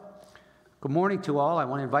Good morning to all. I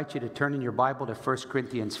want to invite you to turn in your Bible to 1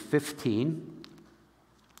 Corinthians 15.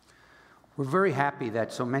 We're very happy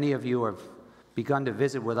that so many of you have begun to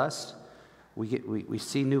visit with us. We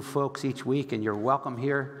see new folks each week, and you're welcome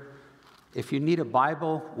here. If you need a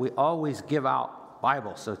Bible, we always give out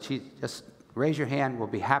Bibles. So just raise your hand. We'll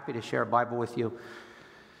be happy to share a Bible with you.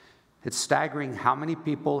 It's staggering how many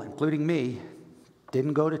people, including me,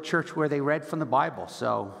 didn't go to church where they read from the Bible.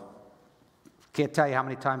 So can't tell you how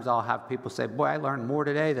many times I'll have people say, boy, I learned more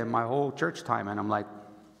today than my whole church time. And I'm like,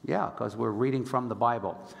 yeah, because we're reading from the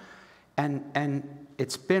Bible. And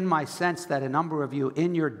it's been my sense that a number of you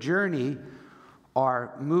in your journey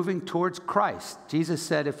are moving towards Christ. Jesus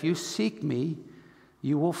said, if you seek me,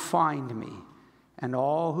 you will find me. And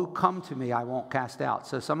all who come to me, I won't cast out.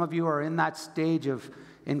 So some of you are in that stage of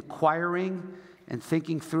inquiring and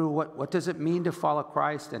thinking through what does it mean to follow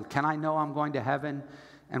Christ? And can I know I'm going to heaven?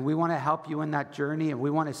 And we want to help you in that journey, and we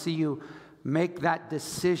want to see you make that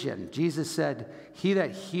decision. Jesus said, he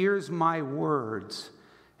that hears my words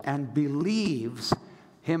and believes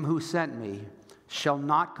him who sent me shall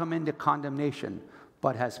not come into condemnation,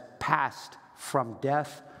 but has passed from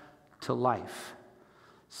death to life.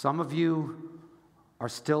 Some of you are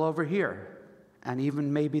still over here, and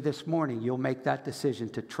even maybe this morning you'll make that decision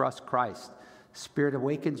to trust Christ. Spirit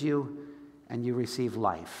awakens you, and you receive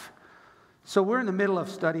life. So we're in the middle of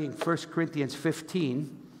studying 1 Corinthians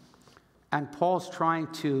 15, and Paul's trying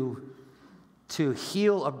to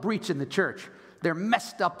heal a breach in the church. They're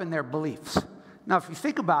messed up in their beliefs. Now, if you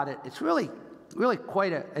think about it, it's really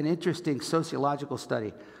quite an interesting sociological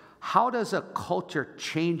study. How does a culture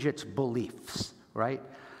change its beliefs, right?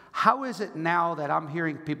 How is it now that I'm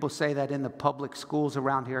hearing people say that in the public schools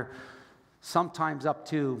around here, sometimes up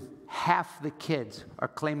to half the kids are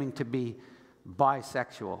claiming to be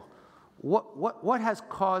bisexual? What has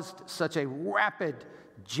caused such a rapid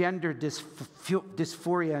gender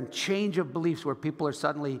dysphoria and change of beliefs where people are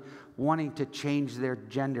suddenly wanting to change their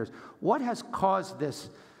genders? What has caused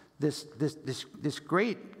this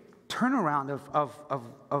great turnaround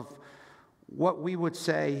of what we would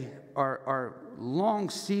say are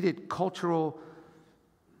long-seated cultural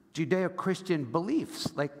Judeo-Christian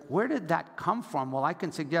beliefs? Like, where did that come from? Well, I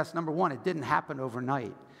can suggest, number one, it didn't happen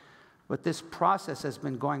overnight. But this process has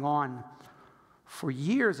been going on for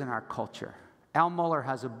years in our culture. Al Mohler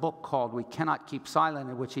has a book called We Cannot Keep Silent,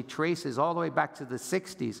 in which he traces all the way back to the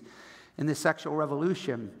 60s in the sexual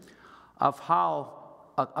revolution of how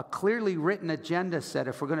a clearly written agenda said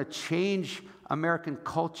if we're going to change American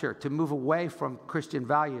culture to move away from Christian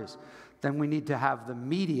values, then we need to have the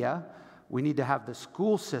media, we need to have the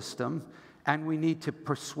school system, and we need to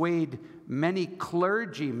persuade many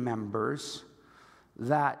clergy members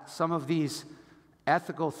that some of these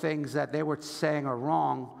ethical things that they were saying are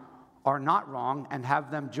wrong are not wrong, and have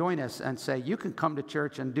them join us and say, you can come to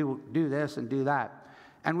church and do this and do that.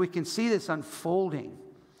 And we can see this unfolding.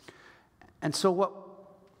 And so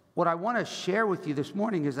what I want to share with you this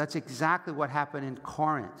morning is that's exactly what happened in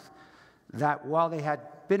Corinth. That while they had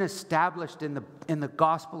been established in the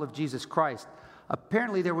gospel of Jesus Christ,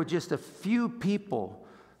 apparently there were just a few people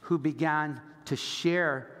who began to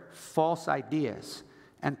share false ideas.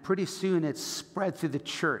 And pretty soon it spread through the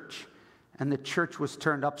church, and the church was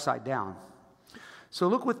turned upside down. So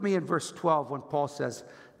look with me in verse 12 when Paul says,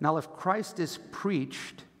 now if Christ is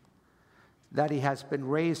preached that he has been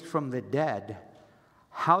raised from the dead,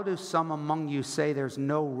 how do some among you say there's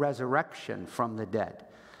no resurrection from the dead?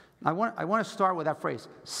 I want to start with that phrase,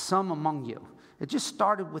 some among you. It just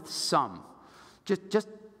started with some.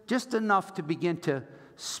 Just enough to begin to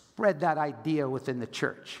spread that idea within the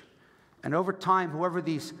church. And over time, whoever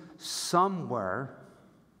these some were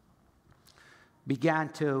began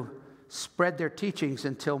to spread their teachings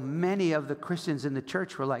until many of the Christians in the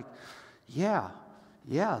church were like, yeah,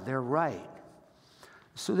 they're right.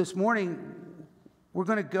 So this morning, we're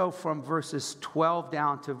going to go from verses 12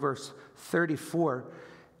 down to verse 34.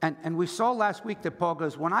 And we saw last week that Paul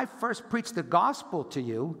goes, when I first preached the gospel to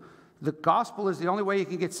you, the gospel is the only way you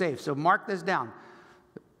can get saved. So mark this down.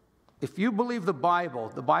 If you believe the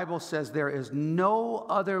Bible says there is no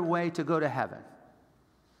other way to go to heaven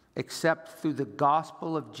except through the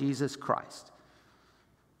gospel of Jesus Christ.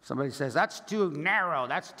 Somebody says, that's too narrow,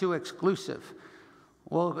 that's too exclusive.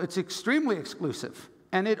 Well, it's extremely exclusive,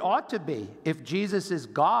 and it ought to be. If Jesus is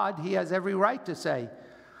God, he has every right to say,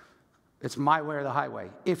 it's my way or the highway.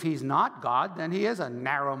 If he's not God, then he is a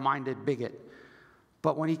narrow-minded bigot.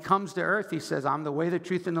 But when he comes to earth, he says, I'm the way, the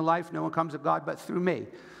truth, and the life. No one comes to God but through me.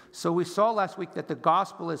 So we saw last week that the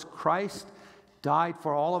gospel is Christ died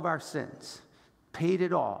for all of our sins, paid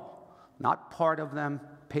it all, not part of them,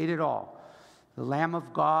 paid it all. The Lamb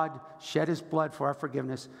of God shed his blood for our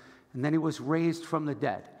forgiveness, and then he was raised from the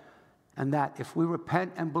dead. And that if we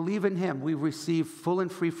repent and believe in him, we receive full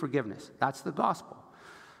and free forgiveness. That's the gospel.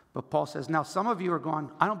 But Paul says, now some of you are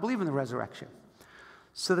going, I don't believe in the resurrection.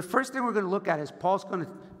 So the first thing we're going to look at is Paul's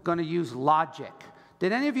going to use logic.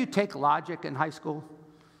 Did any of you take logic in high school?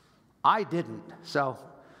 I didn't. So,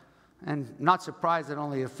 and not surprised that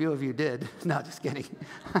only a few of you did. No, just kidding.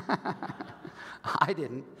 I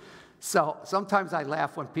didn't. So sometimes I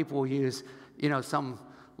laugh when people will use, some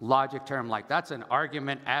logic term like that's an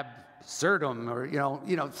argument absurdum, or,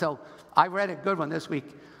 so I read a good one this week.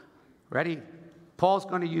 Ready? Paul's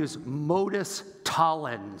going to use modus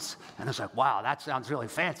tollens. And it's like, wow, that sounds really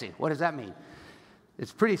fancy. What does that mean?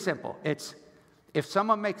 It's pretty simple. It's if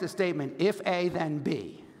someone makes a statement, if A, then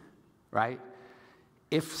B, right?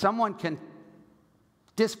 If someone can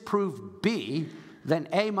disprove B, then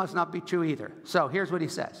A must not be true either. So here's what he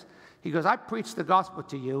says. He goes, I preach the gospel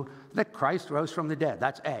to you that Christ rose from the dead.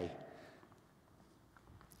 That's A.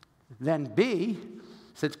 Then B,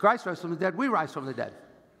 since Christ rose from the dead, we rise from the dead.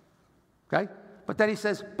 Okay? But then he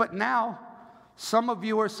says, but now some of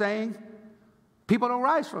you are saying people don't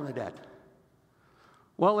rise from the dead.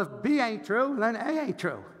 Well, if B ain't true, then A ain't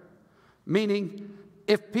true. Meaning,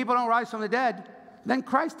 if people don't rise from the dead, then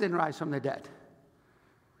Christ didn't rise from the dead.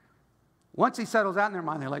 Once he settles out in their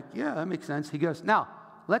mind, they're like, yeah, that makes sense. He goes, now,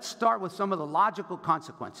 let's start with some of the logical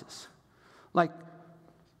consequences. Like,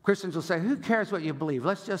 Christians will say, who cares what you believe?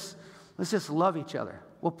 Let's just love each other.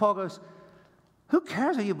 Well, Paul goes, who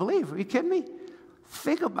cares what you believe? Are you kidding me?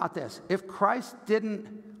 Think about this. If Christ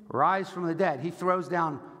didn't rise from the dead, he throws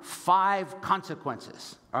down 5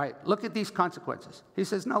 consequences. All right, look at these consequences. He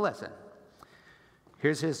says, no, listen.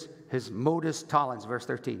 Here's his modus tollens, verse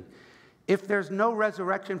 13. If there's no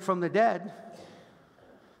resurrection from the dead,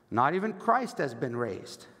 not even Christ has been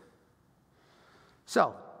raised.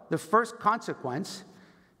 So, the first consequence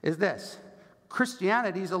is this.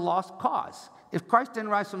 Christianity is a lost cause. If Christ didn't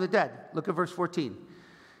rise from the dead, look at verse 14.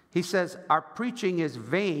 He says, our preaching is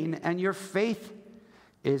vain and your faith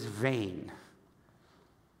is vain.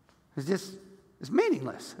 It's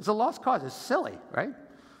meaningless. It's a lost cause. It's silly, right?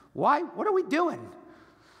 Why? What are we doing?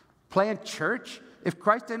 Playing church? If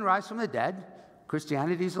Christ didn't rise from the dead,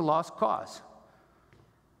 Christianity is a lost cause.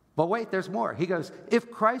 But wait, there's more. He goes,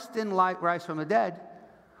 if Christ didn't rise from the dead,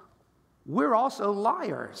 we're also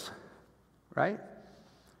liars, right?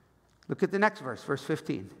 Look at the next verse, verse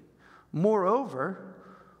 15. Moreover,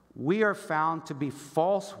 we are found to be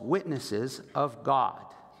false witnesses of God,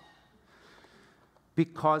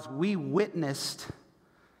 because we witnessed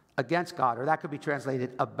against God, or that could be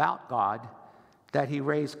translated about God, that he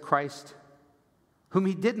raised Christ, whom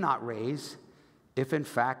he did not raise, if in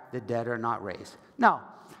fact the dead are not raised. Now,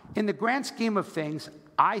 in the grand scheme of things,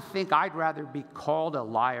 I think I'd rather be called a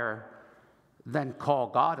liar than call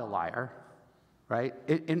God a liar, right?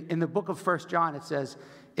 In the book of 1 John, it says,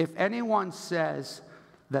 if anyone says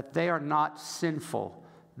that they are not sinful,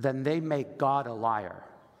 then they make God a liar.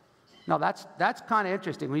 Now, that's kind of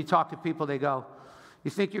interesting. When you talk to people, they go,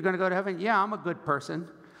 you think you're going to go to heaven? Yeah, I'm a good person.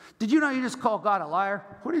 Did you know you just call God a liar?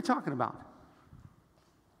 What are you talking about?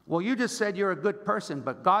 Well, you just said you're a good person,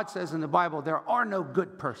 but God says in the Bible, there are no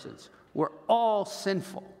good persons. We're all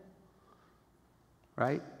sinful,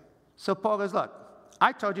 right? So Paul goes, look,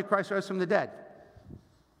 I told you Christ rose from the dead.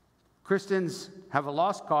 Christians have a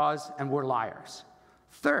lost cause, and we're liars.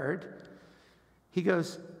 Third, he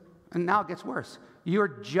goes, and now it gets worse. Your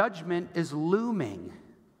judgment is looming.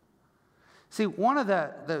 See, one of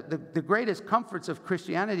the greatest comforts of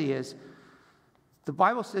Christianity is the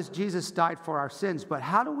Bible says Jesus died for our sins, but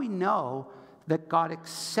how do we know that God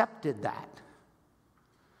accepted that?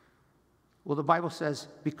 Well, the Bible says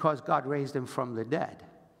because God raised him from the dead,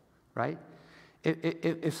 right?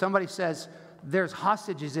 If somebody says, there's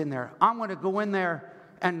hostages in there, I'm going to go in there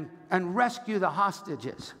and rescue the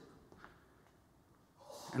hostages.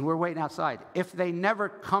 And we're waiting outside. If they never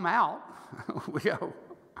come out, we go,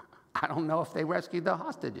 I don't know if they rescued the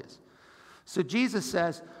hostages. So Jesus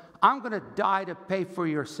says, I'm going to die to pay for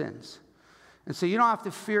your sins. And so you don't have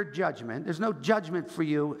to fear judgment. There's no judgment for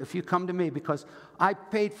you if you come to me, because I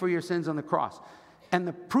paid for your sins on the cross. And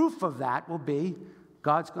the proof of that will be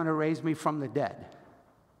God's going to raise me from the dead.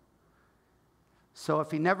 So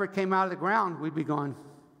if he never came out of the ground, we'd be going,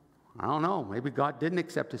 I don't know, maybe God didn't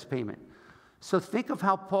accept his payment. So think of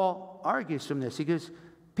how Paul argues from this. He goes,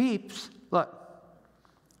 peeps, look,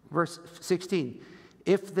 verse 16.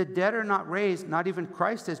 If the dead are not raised, not even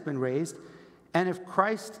Christ has been raised. And if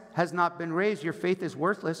Christ has not been raised, your faith is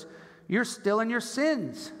worthless. You're still in your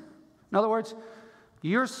sins. In other words,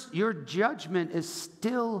 your judgment is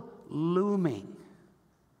still looming.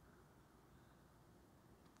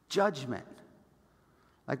 Judgment.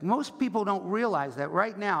 Like most people don't realize that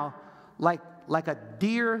right now, like a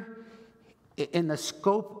deer in the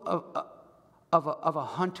scope of a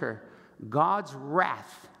hunter, God's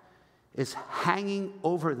wrath is hanging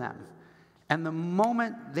over them. And the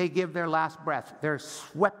moment they give their last breath, they're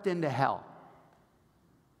swept into hell.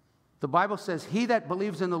 The Bible says, he that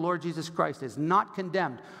believes in the Lord Jesus Christ is not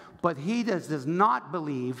condemned, but he that does not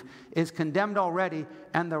believe is condemned already,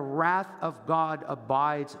 and the wrath of God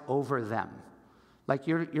abides over them. Like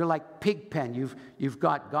you're like Pigpen. You've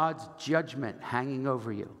got God's judgment hanging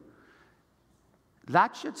over you.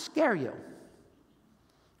 That should scare you,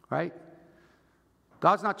 right?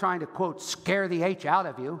 God's not trying to, quote, scare the H out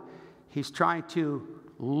of you. He's trying to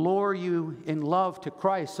lure you in love to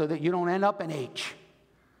Christ so that you don't end up in H,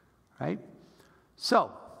 right?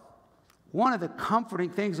 So, one of the comforting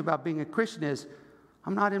things about being a Christian is,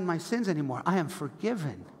 I'm not in my sins anymore. I am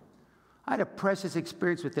forgiven. I had a precious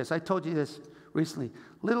experience with this. I told you this recently.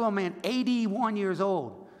 Little old man, 81 years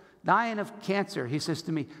old, dying of cancer. He says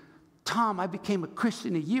to me, Tom, I became a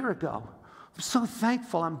Christian a year ago. I'm so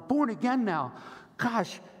thankful. I'm born again now.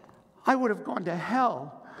 Gosh, I would have gone to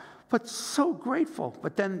hell, but so grateful.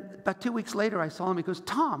 But then about 2 weeks later, I saw him. He goes,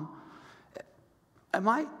 Tom,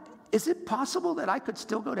 is it possible that I could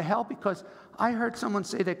still go to hell? Because I heard someone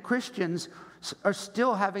say that Christians are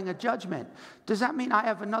still having a judgment. Does that mean I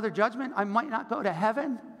have another judgment? I might not go to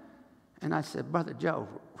heaven? And I said, Brother Joe,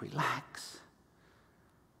 relax.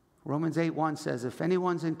 Romans 8:1 says, if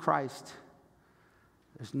anyone's in Christ,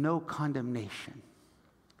 there's no condemnation.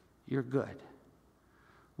 You're good.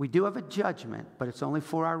 We do have a judgment, but it's only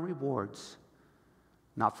for our rewards,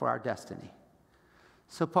 not for our destiny.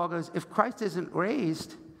 So Paul goes, if Christ isn't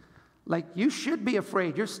raised, like you should be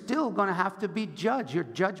afraid. You're still going to have to be judged. Your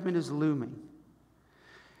judgment is looming.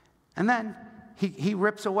 And then he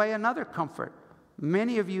rips away another comfort.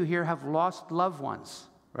 Many of you here have lost loved ones,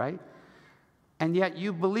 right? And yet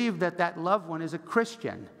you believe that that loved one is a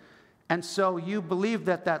Christian. And so you believe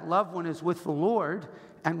that that loved one is with the Lord,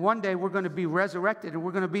 and one day we're going to be resurrected and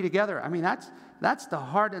we're going to be together. I mean, that's the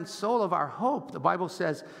heart and soul of our hope. The Bible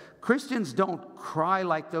says Christians don't cry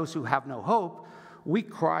like those who have no hope. We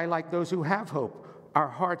cry like those who have hope. Our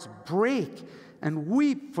hearts break and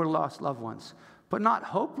weep for lost loved ones, but not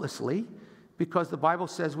hopelessly, because the Bible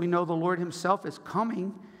says we know the Lord himself is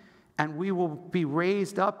coming and we will be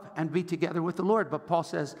raised up and be together with the Lord. But Paul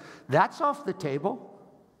says that's off the table.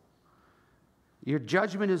 Your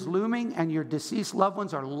judgment is looming and your deceased loved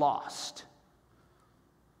ones are lost.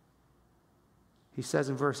 He says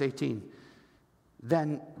in verse 18,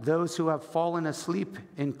 then those who have fallen asleep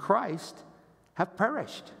in Christ have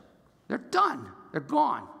perished. They're done. They're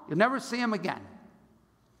gone. You'll never see them again.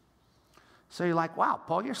 So you're like, wow,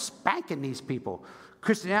 Paul, you're spanking these people.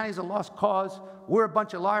 Christianity is a lost cause. We're a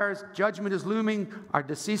bunch of liars. Judgment is looming. Our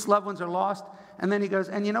deceased loved ones are lost. And then he goes,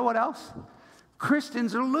 and you know what else?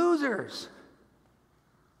 Christians are losers.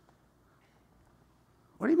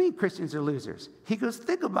 What do you mean Christians are losers? He goes,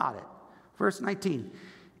 think about it. Verse 19.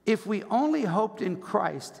 If we only hoped in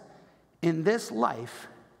Christ in this life,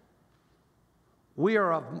 we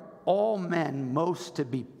are of all men most to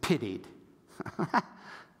be pitied.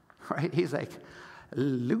 Right? He's like,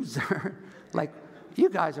 loser. Like, you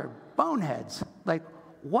guys are boneheads. Like,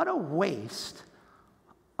 what a waste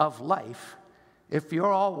of life if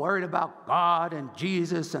you're all worried about God and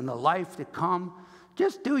Jesus and the life to come.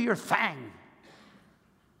 Just do your thing.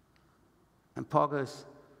 And Paul goes,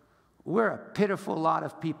 we're a pitiful lot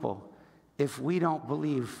of people if we don't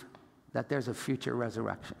believe that there's a future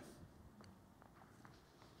resurrection.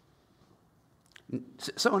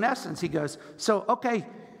 So in essence, he goes, so, okay,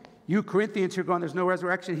 you Corinthians who are going, there's no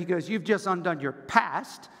resurrection. He goes, you've just undone your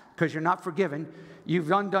past because you're not forgiven.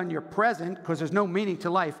 You've undone your present because there's no meaning to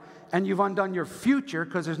life. And you've undone your future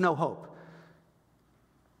because there's no hope.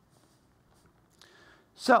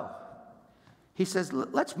 So, he says,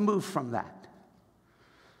 let's move from that.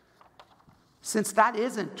 Since that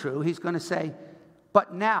isn't true, he's going to say,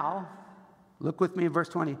 but now, look with me in verse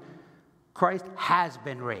 20, Christ has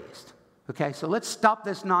been raised. Okay, so let's stop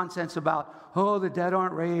this nonsense about, oh, the dead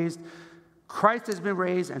aren't raised. Christ has been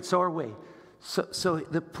raised, and so are we. So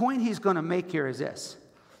the point he's going to make here is this.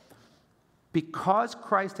 Because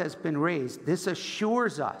Christ has been raised, this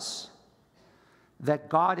assures us that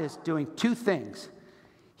God is doing two things.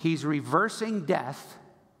 He's reversing death,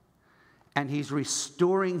 and he's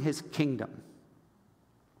restoring his kingdom.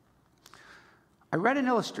 I read an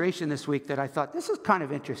illustration this week that I thought, this is kind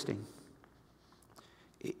of interesting.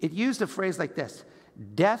 It used a phrase like this: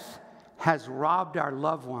 death has robbed our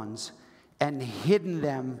loved ones and hidden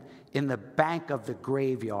them in the bank of the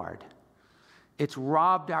graveyard. It's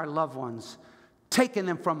robbed our loved ones, taken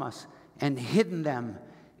them from us, and hidden them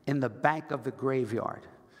in the bank of the graveyard.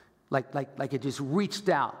 Like it just reached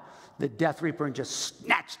out, the Death Reaper, and just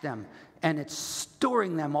snatched them, and it's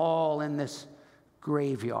storing them all in this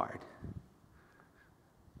graveyard.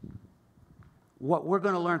 What we're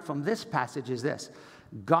going to learn from this passage is this: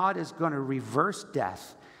 God is going to reverse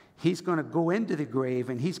death. He's going to go into the grave,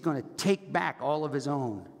 and he's going to take back all of his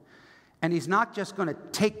own. And he's not just going to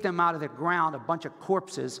take them out of the ground, a bunch of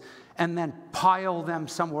corpses, and then pile them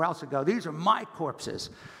somewhere else and go, these are my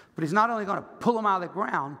corpses. But he's not only going to pull them out of the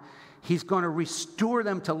ground, he's going to restore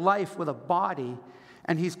them to life with a body,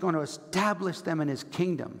 and he's going to establish them in his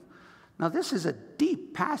kingdom. Now, this is a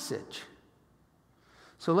deep passage.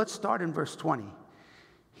 So let's start in verse 20.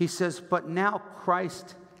 He says, but now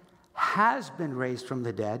Christ has been raised from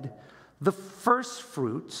the dead, the first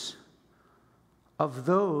fruits of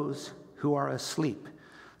those who are asleep.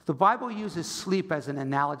 The Bible uses sleep as an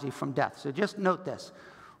analogy from death. So just note this.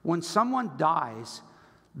 When someone dies,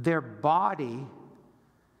 their body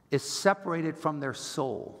is separated from their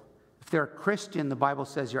soul. If they're a Christian, the Bible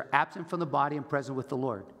says you're absent from the body and present with the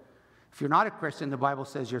Lord. If you're not a Christian, the Bible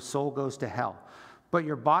says your soul goes to hell. But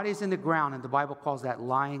your body's in the ground, and the Bible calls that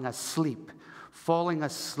lying asleep, falling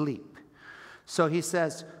asleep. So he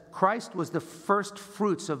says, Christ was the first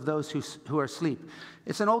fruits of those who are asleep.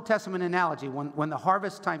 It's an Old Testament analogy. When the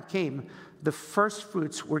harvest time came, the first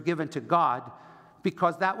fruits were given to God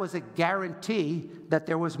because that was a guarantee that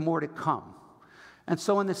there was more to come. And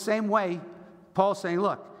so in the same way, Paul's saying,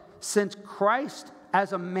 look, since Christ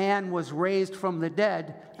as a man was raised from the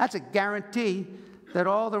dead, that's a guarantee that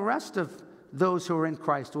all the rest of those who are in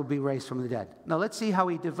Christ will be raised from the dead. Now let's see how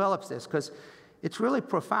he develops this, because it's really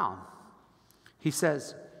profound. He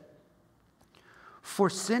says, for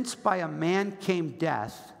since by a man came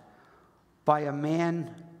death, by a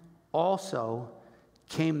man also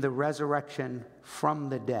came the resurrection from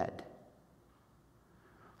the dead.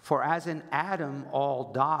 For as in Adam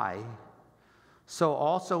all die, so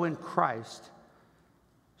also in Christ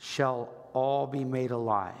shall all be made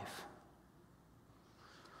alive.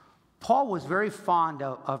 Paul was very fond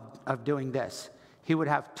of doing this. He would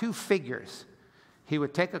have two figures. He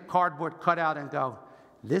would take a cardboard cutout and go,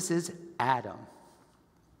 this is Adam.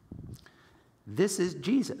 This is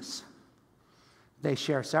Jesus. They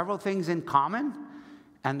share several things in common,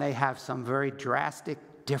 and they have some very drastic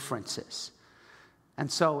differences. And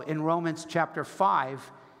so in Romans chapter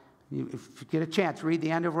 5, if you get a chance, read the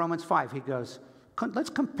end of Romans 5. He goes, let's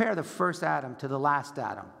compare the first Adam to the last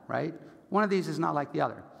Adam, right? One of these is not like the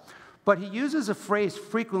other. But he uses a phrase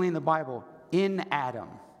frequently in the Bible, in Adam,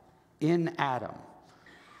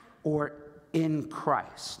 or in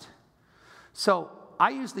Christ. So I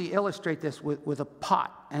usually illustrate this with a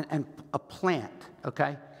pot and a plant,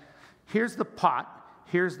 okay? Here's the pot,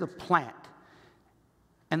 here's the plant.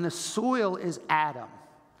 And the soil is Adam.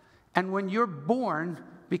 And when you're born,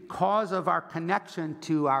 because of our connection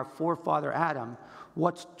to our forefather Adam,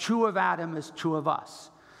 what's true of Adam is true of us.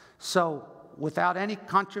 So without any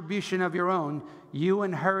contribution of your own, you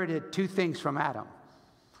inherited two things from Adam.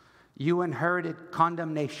 You inherited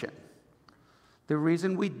condemnation. The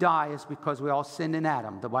reason we die is because we all sinned in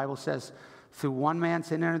Adam. The Bible says, through one man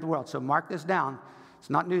sin entered the world. So mark this down. It's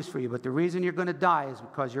not news for you, but the reason you're going to die is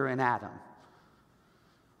because you're in Adam.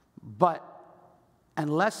 But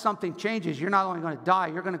unless something changes, you're not only going to die,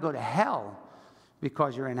 you're going to go to hell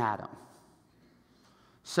because you're in Adam.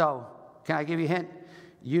 So, can I give you a hint?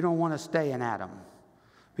 You don't want to stay in Adam,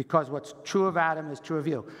 because what's true of Adam is true of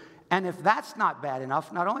you. And if that's not bad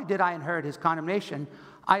enough, not only did I inherit his condemnation,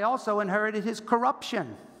 I also inherited his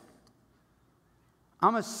corruption.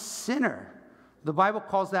 I'm a sinner. The Bible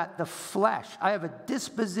calls that the flesh. I have a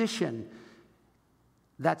disposition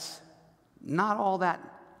that's not all that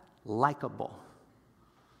likable.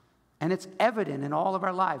 And it's evident in all of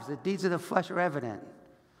our lives. The deeds of the flesh are evident.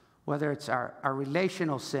 Whether it's our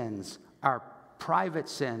relational sins, our private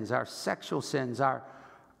sins, our sexual sins, our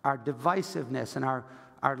divisiveness, and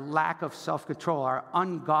our lack of self-control, our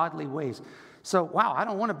ungodly ways. So, wow, I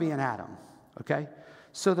don't want to be in Adam, okay?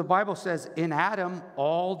 So the Bible says, in Adam,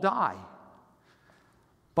 all die.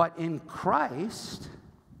 But in Christ,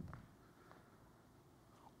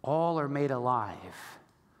 all are made alive.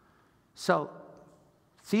 So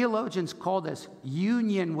theologians call this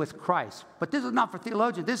union with Christ. But this is not for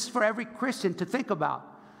theologians. This is for every Christian to think about.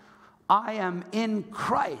 I am in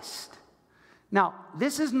Christ. Now,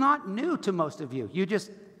 this is not new to most of you. You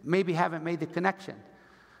just maybe haven't made the connection.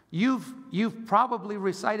 You've probably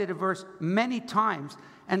recited a verse many times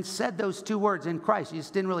and said those two words, in Christ. You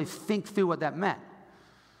just didn't really think through what that meant.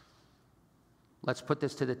 Let's put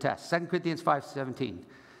this to the test. 2 Corinthians 5:17.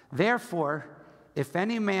 Therefore, if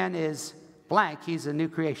any man is blank, he's a new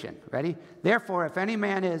creation. Ready? Therefore, if any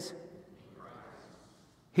man is,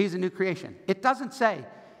 he's a new creation. It doesn't say,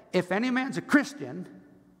 if any man's a Christian.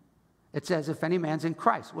 It says, if any man's in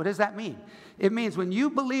Christ. What does that mean? It means when you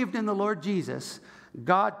believed in the Lord Jesus,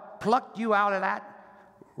 God plucked you out of that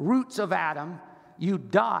roots of Adam. You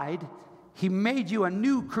died. He made you a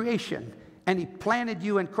new creation, and he planted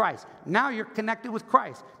you in Christ. Now you're connected with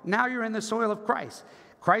Christ. Now you're in the soil of Christ.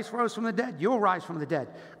 Christ rose from the dead. You'll rise from the dead.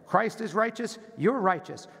 Christ is righteous. You're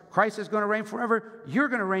righteous. Christ is going to reign forever. You're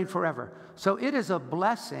going to reign forever. So it is a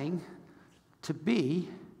blessing to be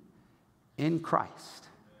in Christ.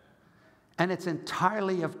 And it's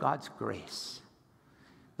entirely of God's grace.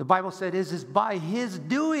 The Bible said it is by his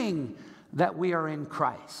doing that we are in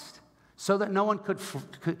Christ, so that no one could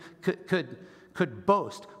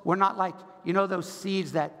boast. We're not like, you know, those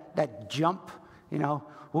seeds that jump, you know.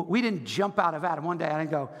 We didn't jump out of Adam one day and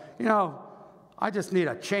go, you know, I just need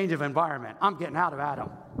a change of environment. I'm getting out of Adam.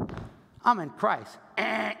 I'm in Christ.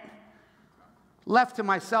 Left to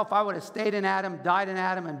myself, I would have stayed in Adam, died in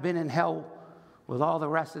Adam, and been in hell with all the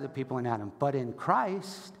rest of the people in Adam. But in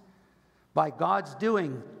Christ, by God's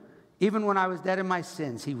doing, even when I was dead in my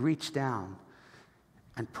sins, he reached down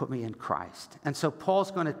and put me in Christ. And so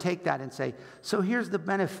Paul's going to take that and say, so here's the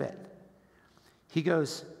benefit. He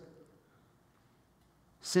goes,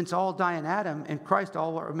 since all die in Adam, in Christ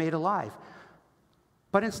all are made alive.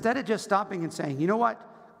 But instead of just stopping and saying, you know what?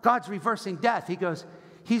 God's reversing death. He goes,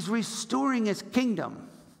 he's restoring his kingdom.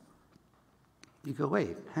 You go,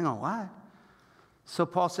 wait, hang on, what? So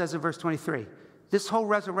Paul says in verse 23, this whole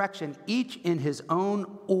resurrection, each in his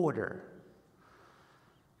own order.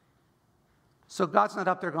 So God's not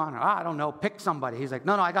up there going, I don't know, pick somebody. He's like,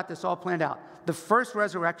 no, I got this all planned out. The first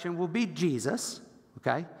resurrection will be Jesus,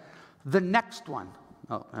 okay? The next one,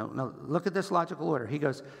 no, look at this logical order. He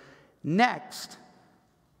goes, next,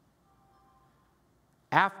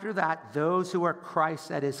 after that, those who are Christ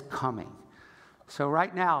that is coming. So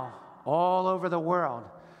right now, all over the world,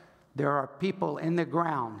 there are people in the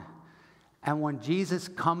ground. And when Jesus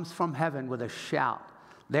comes from heaven with a shout,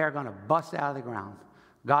 they're going to bust out of the ground.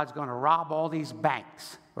 God's going to rob all these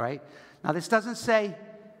banks, right? Now, this doesn't say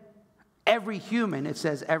every human. It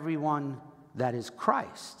says everyone that is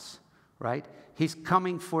Christ's, right? He's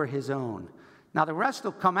coming for his own. Now, the rest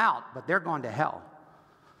will come out, but they're going to hell.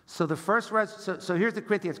 So the first, so here's the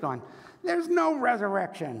Corinthians going, there's no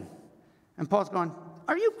resurrection. And Paul's going,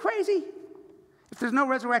 are you crazy? If there's no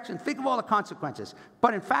resurrection, think of all the consequences.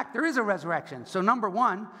 But in fact, there is a resurrection. So number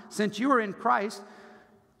one, since you are in Christ,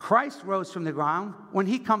 Christ rose from the ground. When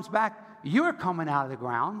he comes back, you're coming out of the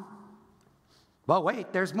ground. But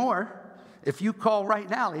wait, there's more. If you call right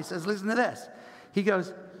now, he says, listen to this. He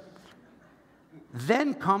goes,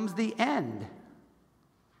 then comes the end.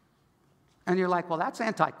 And you're like, well, that's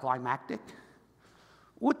anticlimactic.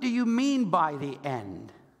 What do you mean by the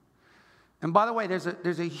end? And by the way, there's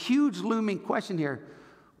a huge looming question here.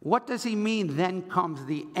 What does he mean, then comes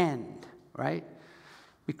the end, right?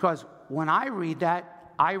 Because when I read that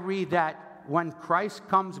when Christ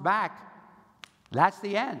comes back, that's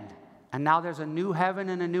the end. And now there's a new heaven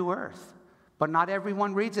and a new earth. But not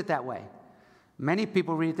everyone reads it that way. Many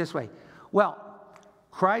people read it this way. Well,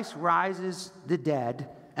 Christ rises the dead,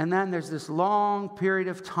 and then there's this long period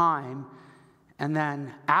of time, and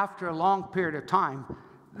then after a long period of time,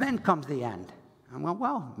 then comes the end. I'm going,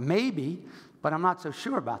 well, maybe, but I'm not so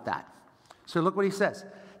sure about that. So look what he says.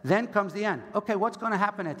 Then comes the end. Okay, what's going to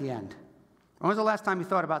happen at the end? When was the last time you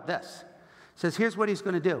thought about this? He says, here's what he's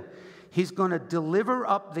going to do. He's going to deliver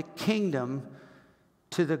up the kingdom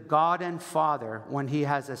to the God and Father when he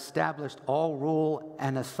has established all rule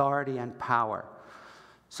and authority and power.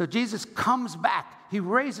 So Jesus comes back. He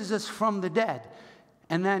raises us from the dead.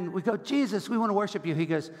 And then we go, Jesus, we want to worship you. He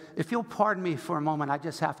goes, if you'll pardon me for a moment, I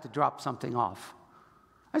just have to drop something off.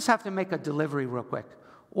 I just have to make a delivery real quick.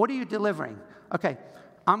 What are you delivering? Okay,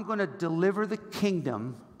 I'm going to deliver the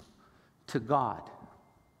kingdom to God.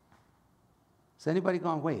 Is anybody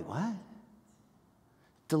going, wait, what?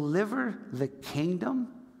 Deliver the kingdom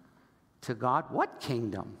to God? What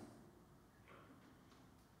kingdom?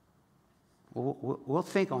 We'll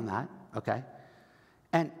think on that, okay?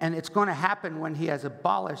 And it's going to happen when he has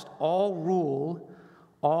abolished all rule,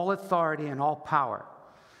 all authority, and all power.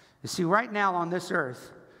 You see, right now on this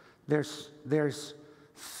earth, there's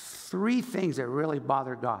three things that really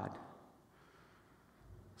bother God.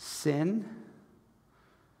 Sin,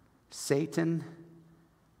 Satan,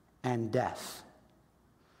 and death.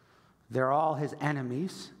 They're all his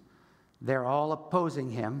enemies. They're all opposing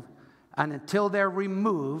him. And until they're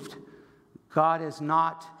removed, God is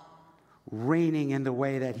not reigning in the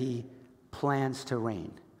way that he plans to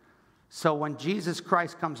reign. So when Jesus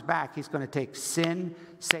Christ comes back, he's going to take sin,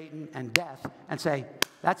 Satan, and death and say,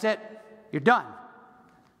 that's it, you're done.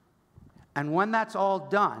 And when that's all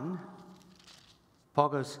done, Paul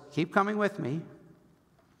goes, keep coming with me.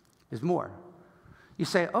 There's more. You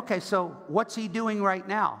say, okay, so what's he doing right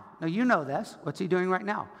now? Now, you know this. What's he doing right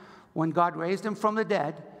now? When God raised him from the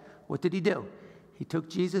dead, what did he do? He took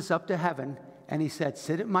Jesus up to heaven, and he said,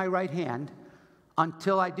 sit at my right hand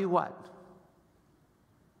until I do what?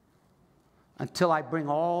 Until I bring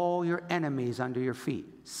all your enemies under your feet.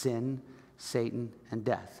 Sin, Satan, and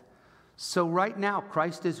death. So right now,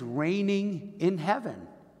 Christ is reigning in heaven.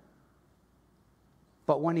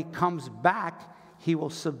 But when he comes back, he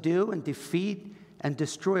will subdue and defeat and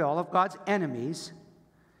destroy all of God's enemies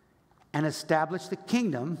and establish the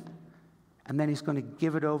kingdom, and then he's going to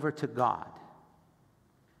give it over to God.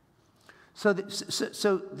 So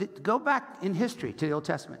go back in history to the Old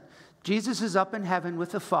Testament. Jesus is up in heaven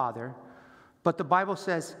with the Father, but the Bible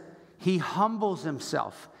says he humbles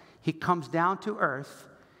himself. He comes down to earth,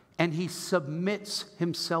 and he submits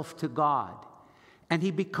himself to God. And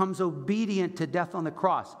he becomes obedient to death on the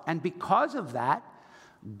cross. And because of that,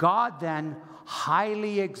 God then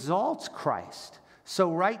highly exalts Christ.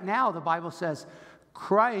 So right now, the Bible says,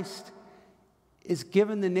 Christ is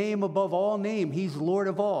given the name above all name. He's Lord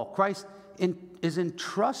of all. Christ is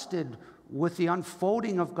entrusted with the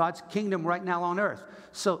unfolding of God's kingdom right now on earth.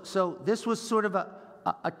 So this was sort of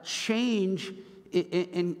a change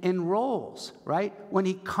in roles, right? When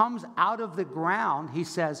he comes out of the ground, he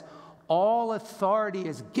says, all authority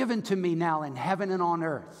is given to me now in heaven and on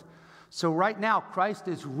earth. So right now, Christ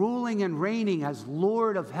is ruling and reigning as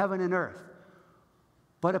Lord of heaven and earth.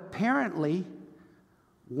 But apparently,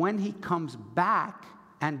 when he comes back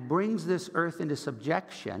and brings this earth into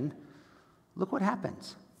subjection, look what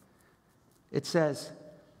happens. It says,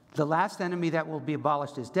 the last enemy that will be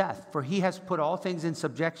abolished is death, for he has put all things in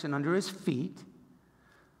subjection under his feet.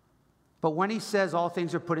 But when he says all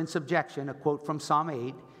things are put in subjection, a quote from Psalm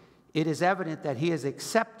 8, it is evident that he is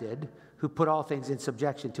accepted who put all things in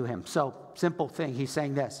subjection to him. So, simple thing, he's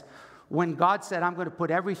saying this. When God said, I'm going to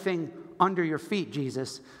put everything under your feet,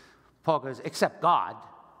 Jesus, Paul goes, except God.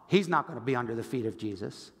 He's not going to be under the feet of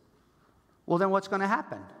Jesus. Well, then what's going to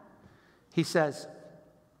happen? He says,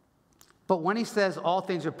 but when he says all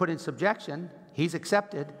things are put in subjection, he's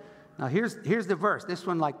accepted. Now, here's the verse. This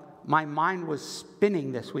one, like, my mind was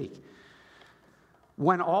spinning this week.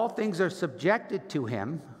 When all things are subjected to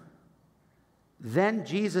him, then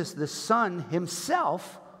Jesus, the Son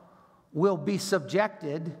himself, will be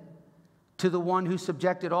subjected to the one who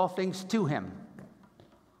subjected all things to him.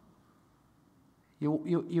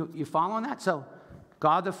 You following that? So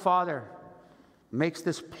God the Father makes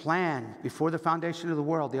this plan before the foundation of the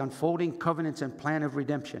world, the unfolding covenants and plan of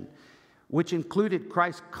redemption, which included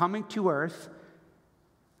Christ coming to earth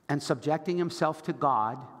and subjecting himself to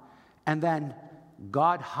God, and then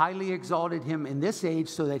God highly exalted him in this age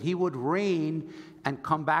so that he would reign and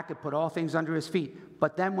come back and put all things under his feet.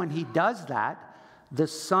 But then when he does that, the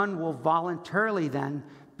Son will voluntarily then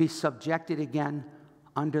be subjected again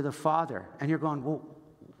under the Father. And you're going, well,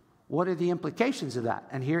 what are the implications of that?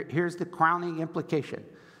 And here's the crowning implication.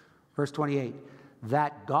 Verse 28,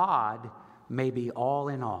 that God may be all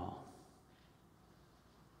in all.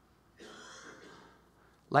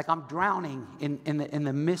 Like I'm drowning in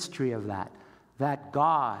the mystery of that. That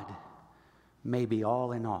God may be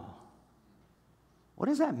all in all. What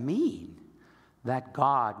does that mean? That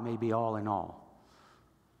God may be all in all.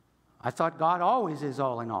 I thought God always is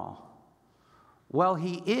all in all. Well,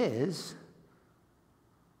 he is,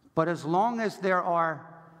 but as long as there are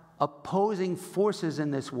opposing forces in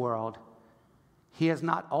this world, he has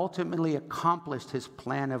not ultimately accomplished his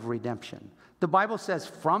plan of redemption. The Bible says,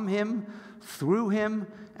 from him, through him,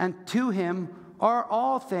 and to him are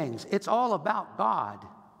all things. It's all about God.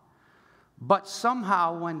 But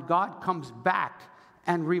somehow when God comes back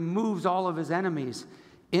and removes all of his enemies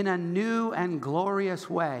in a new and glorious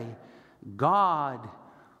way, God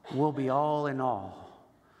will be all in all.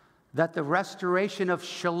 That the restoration of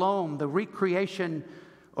shalom, the recreation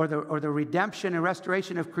or the redemption and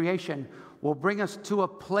restoration of creation will bring us to a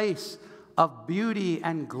place of beauty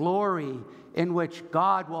and glory in which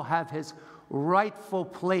God will have his rightful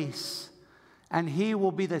place. And he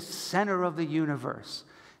will be the center of the universe.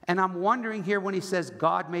 And I'm wondering here when he says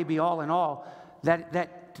God may be all in all,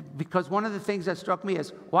 that because one of the things that struck me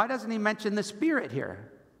is, why doesn't he mention the Spirit here?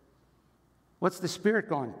 What's the Spirit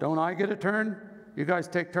going? Don't I get a turn? You guys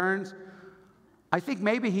take turns? I think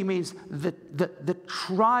maybe he means the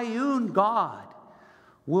triune God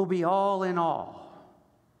will be all in all.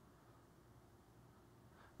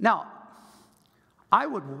 Now, I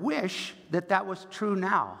would wish that that was true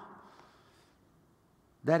now,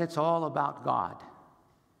 that it's all about God.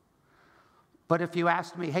 But if you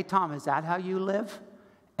asked me, hey, Tom, is that how you live?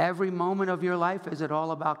 Every moment of your life, is it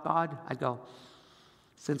all about God? I'd go,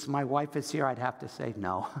 since my wife is here, I'd have to say,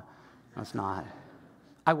 no, it's not.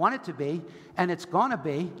 I want it to be, and it's going to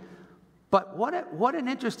be. But what an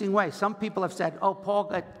interesting way. Some people have said, oh,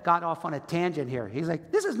 Paul got off on a tangent here. He's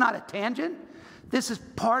like, this is not a tangent. This is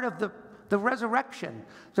part of the resurrection.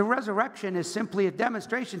 The resurrection is simply a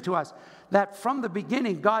demonstration to us that from the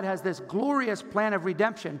beginning, God has this glorious plan of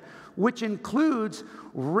redemption, which includes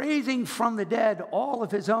raising from the dead all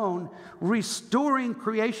of his own, restoring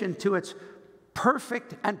creation to its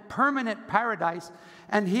perfect and permanent paradise,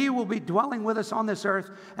 and he will be dwelling with us on this earth,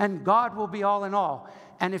 and God will be all in all.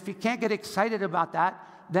 And if you can't get excited about that,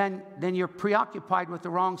 then you're preoccupied with the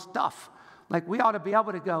wrong stuff. Like, we ought to be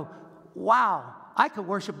able to go, wow, I could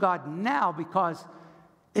worship God now because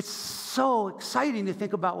it's so exciting to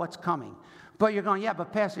think about what's coming. But you're going, yeah,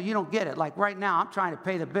 but Pastor, you don't get it. Like right now, I'm trying to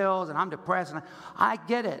pay the bills and I'm depressed. And I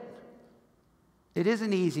get it. It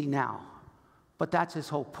isn't easy now. But that's his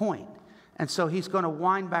whole point. And so he's going to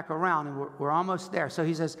wind back around, and we're almost there. So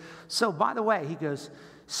he says, so by the way, he goes,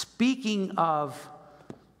 speaking of,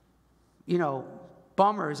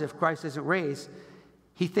 bummers if Christ isn't raised,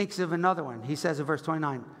 he thinks of another one. He says in verse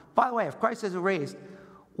 29, by the way, if Christ isn't raised,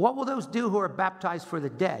 what will those do who are baptized for the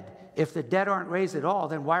dead? If the dead aren't raised at all,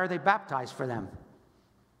 then why are they baptized for them?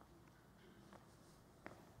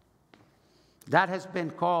 That has been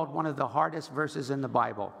called one of the hardest verses in the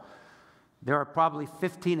Bible. There are probably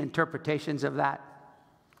 15 interpretations of that.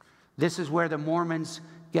 This is where the Mormons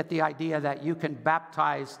get the idea that you can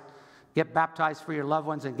get baptized for your loved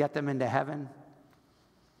ones and get them into heaven.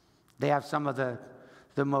 They have some of the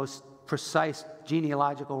most precise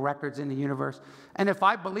genealogical records in the universe. And if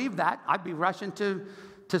I believed that, I'd be rushing to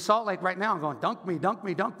Salt Lake right now and going,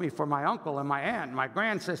 dunk me for my uncle and my aunt and my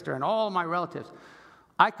grandsister and all my relatives.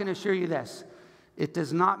 I can assure you this. It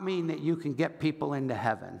does not mean that you can get people into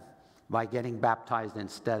heaven by getting baptized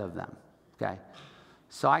instead of them, okay?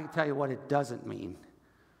 So I can tell you what it doesn't mean.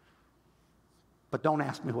 But don't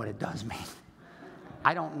ask me what it does mean.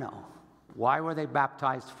 I don't know. Why were they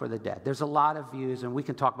baptized for the dead? There's a lot of views, and we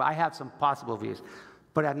can talk about I have some possible views,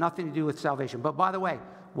 but it had nothing to do with salvation. But by the way,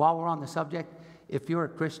 while we're on the subject, if you're a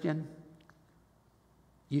Christian,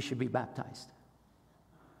 you should be baptized.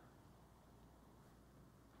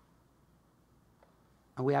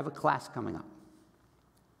 And we have a class coming up.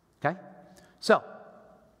 Okay? So,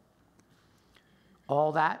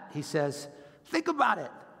 all that, he says, think about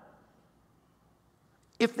it.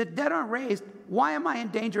 If the dead aren't raised, why am I in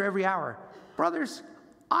danger every hour? Brothers,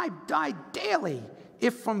 I die daily.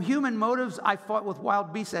 If from human motives I fought with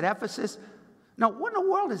wild beasts at Ephesus. Now, what in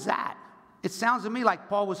the world is that? It sounds to me like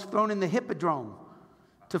Paul was thrown in the hippodrome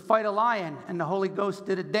to fight a lion, and the Holy Ghost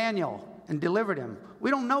did a Daniel and delivered him.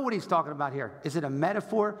 We don't know what he's talking about here. Is it a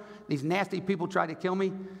metaphor? These nasty people tried to kill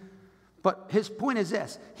me? But his point is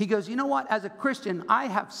this. He goes, you know what? As a Christian, I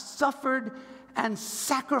have suffered and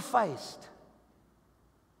sacrificed.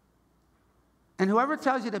 And whoever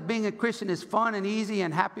tells you that being a Christian is fun and easy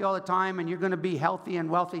and happy all the time and you're going to be healthy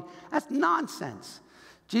and wealthy, that's nonsense.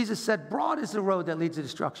 Jesus said, broad is the road that leads to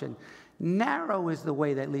destruction. Narrow is the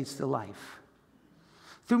way that leads to life.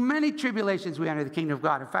 Through many tribulations we enter the kingdom of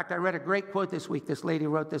God. In fact, I read a great quote this week. This lady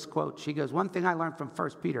wrote this quote. She goes, one thing I learned from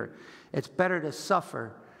 1 Peter, it's better to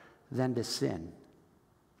suffer than to sin.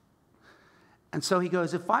 And so he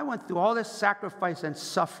goes, if I went through all this sacrifice and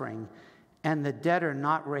suffering and the dead are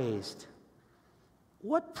not raised,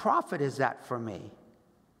 what profit is that for me?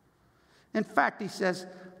 In fact, he says,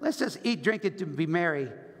 let's just eat, drink it, to be merry.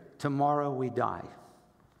 Tomorrow we die.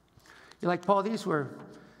 You're like, Paul, these were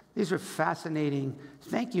fascinating.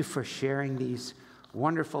 Thank you for sharing these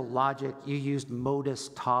wonderful logic. You used modus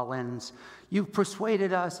tollens. You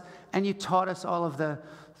persuaded us, and you taught us all of the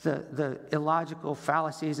illogical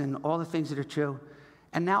fallacies and all the things that are true.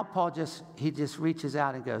 And now Paul just reaches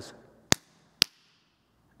out and goes,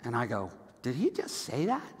 and I go, did he just say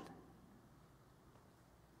that?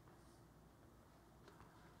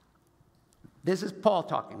 This is Paul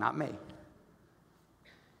talking, not me.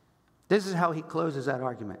 This is how he closes that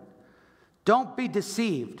argument. Don't be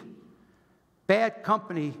deceived. Bad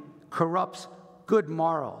company corrupts good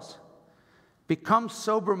morals. Become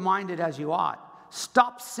sober-minded as you ought.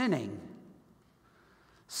 Stop sinning.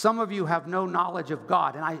 Some of you have no knowledge of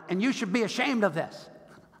God, and you should be ashamed of this.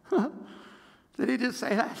 Did he just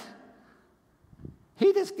say that?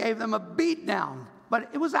 He just gave them a beat down. but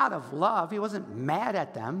it was out of love. He wasn't mad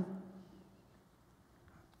at them.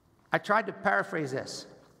 I tried to paraphrase this.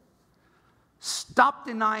 Stop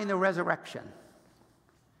denying the resurrection.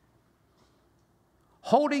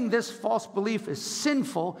 Holding this false belief is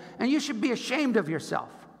sinful, and you should be ashamed of yourself.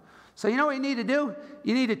 So you know what you need to do?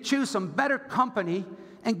 You need to choose some better company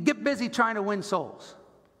and get busy trying to win souls.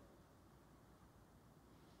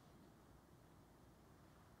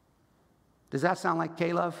 Does that sound like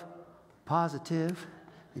K-Love? Positive,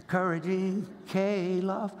 encouraging,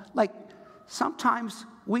 K-Love. Like, sometimes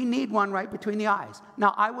we need one right between the eyes.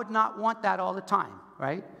 Now, I would not want that all the time,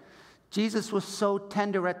 right? Jesus was so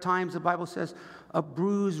tender at times. The Bible says, a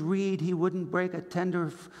bruised reed he wouldn't break, a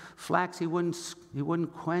tender flax he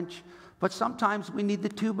wouldn't quench. But sometimes we need the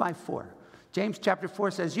 2x4. James chapter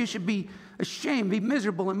 4 says, you should be ashamed, be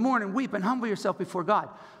miserable, and mourn and weep and humble yourself before God.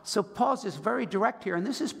 So Paul's just very direct here, and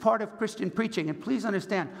this is part of Christian preaching. And please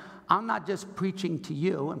understand, I'm not just preaching to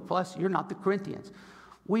you, and plus you're not the Corinthians.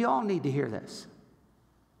 We all need to hear this.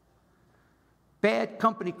 Bad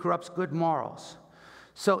company corrupts good morals.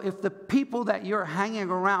 So if the people that you're hanging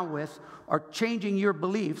around with are changing your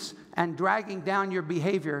beliefs and dragging down your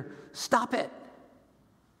behavior, stop it.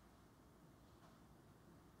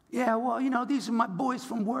 Yeah, well, you know, these are my boys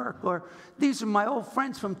from work, or these are my old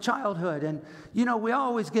friends from childhood, and, you know, we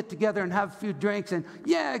always get together and have a few drinks, and,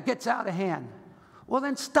 yeah, it gets out of hand. Well,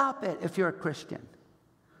 then stop it if you're a Christian.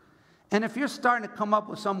 And if you're starting to come up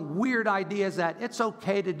with some weird ideas that it's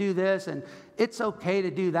okay to do this and it's okay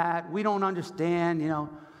to do that, we don't understand, you know,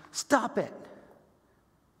 stop it.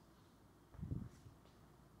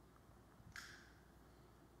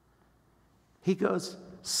 He goes,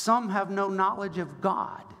 some have no knowledge of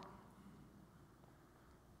God.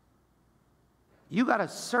 You got a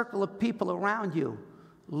circle of people around you,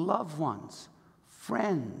 loved ones,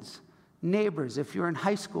 friends, neighbors, if you're in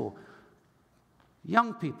high school,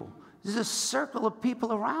 young people. There's a circle of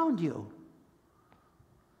people around you.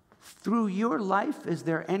 Through your life, is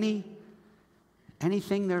there anything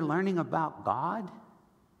they're learning about God?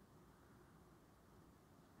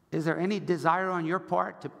 Is there any desire on your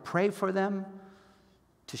part to pray for them,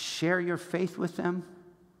 to share your faith with them?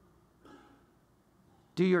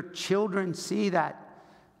 Do your children see that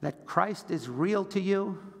Christ is real to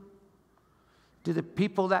you? Do the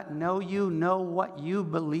people that know you know what you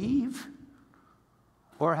believe?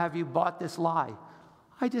 Or have you bought this lie?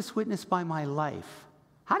 I just witness by my life.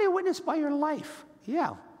 How do you witness by your life?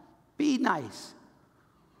 Yeah, be nice.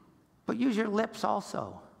 But use your lips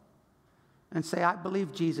also. And say, I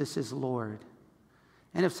believe Jesus is Lord.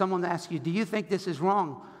 And if someone asks you, do you think this is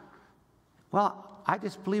wrong? Well, I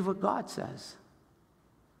just believe what God says.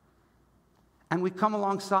 And we come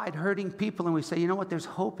alongside hurting people and we say, you know what, there's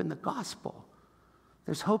hope in the gospel.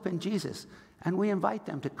 There's hope in Jesus. And we invite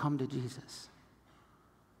them to come to Jesus.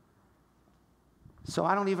 So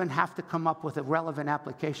I don't even have to come up with a relevant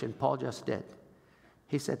application. Paul just did.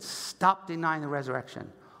 He said, stop denying the resurrection.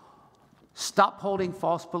 Stop holding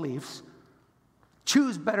false beliefs.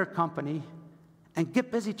 Choose better company. And get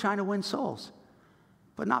busy trying to win souls.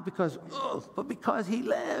 But not because, but because he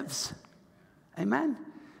lives. Amen?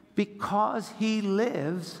 Because he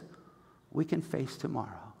lives, we can face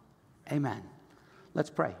tomorrow. Amen. Let's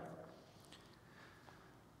pray.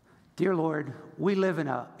 Dear Lord, we live in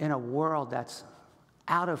a world that's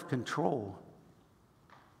out of control.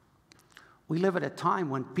 We live at a time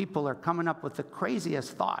when people are coming up with the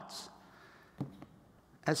craziest thoughts.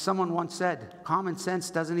 As someone once said, common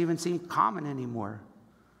sense doesn't even seem common anymore.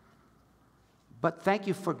 But thank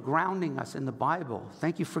you for grounding us in the Bible.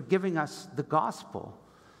 Thank you for giving us the gospel.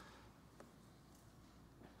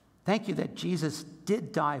 Thank you that Jesus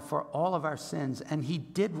did die for all of our sins, and he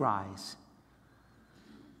did rise.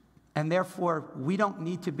 And therefore, we don't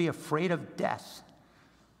need to be afraid of death,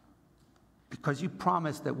 because you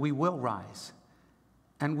promised that we will rise.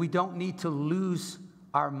 And we don't need to lose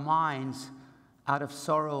our minds out of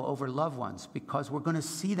sorrow over loved ones, because we're going to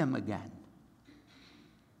see them again.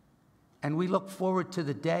 And we look forward to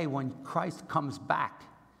the day when Christ comes back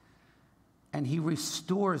and he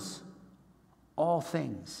restores all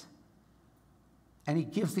things. And he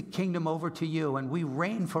gives the kingdom over to you, and we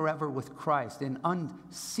reign forever with Christ in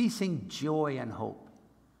unceasing joy and hope.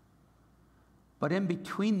 But in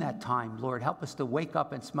between that time, Lord, help us to wake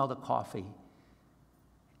up and smell the coffee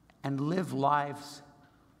and live lives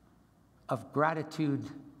of gratitude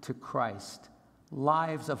to Christ,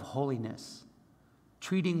 lives of holiness,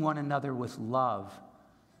 treating one another with love,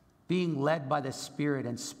 being led by the Spirit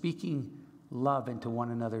and speaking love into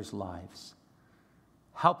one another's lives.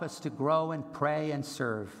 Help us to grow and pray and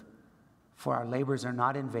serve, for our labors are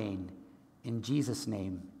not in vain. In Jesus'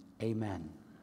 name, amen.